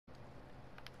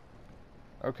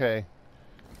Okay,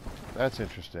 that's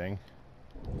interesting.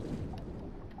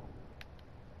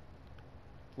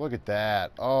 Look at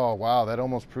that. Oh, wow, that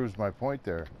almost proves my point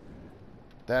there.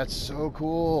 That's so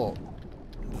cool.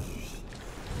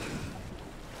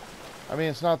 I mean,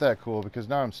 it's not that cool because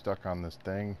now I'm stuck on this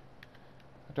thing.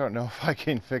 I don't know if I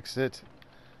can fix it.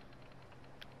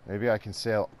 Maybe I can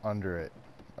sail under it.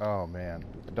 Oh, man.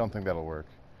 I don't think that'll work.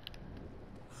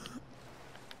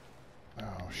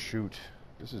 Oh, shoot.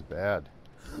 This is bad.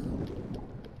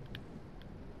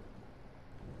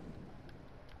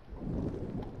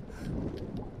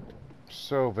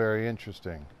 So very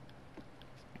interesting.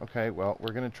 Okay, well,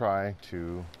 we're going to try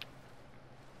to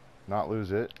not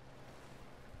lose it.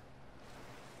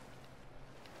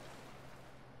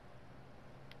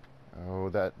 Oh,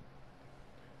 that...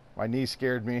 My knee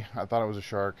scared me. I thought it was a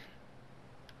shark.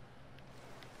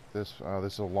 This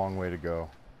is a long way to go.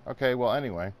 Okay, well,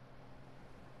 anyway.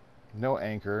 No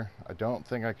anchor. I don't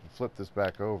think I can flip this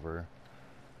back over.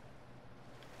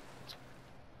 It's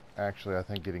actually, I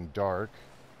think, getting dark.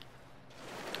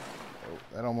 Oh,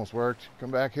 that almost worked.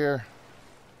 Come back here.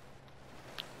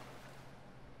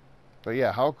 But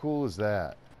yeah, how cool is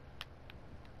that?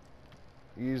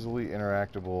 Easily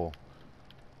interactable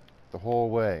the whole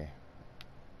way.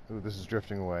 Ooh, this is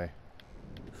drifting away.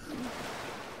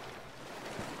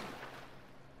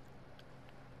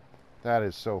 That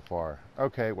is so far.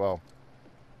 Okay, well,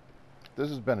 this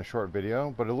has been a short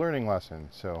video, but a learning lesson.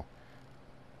 So,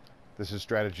 this is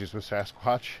Strategies with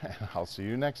Sasquatch, and I'll see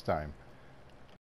you next time.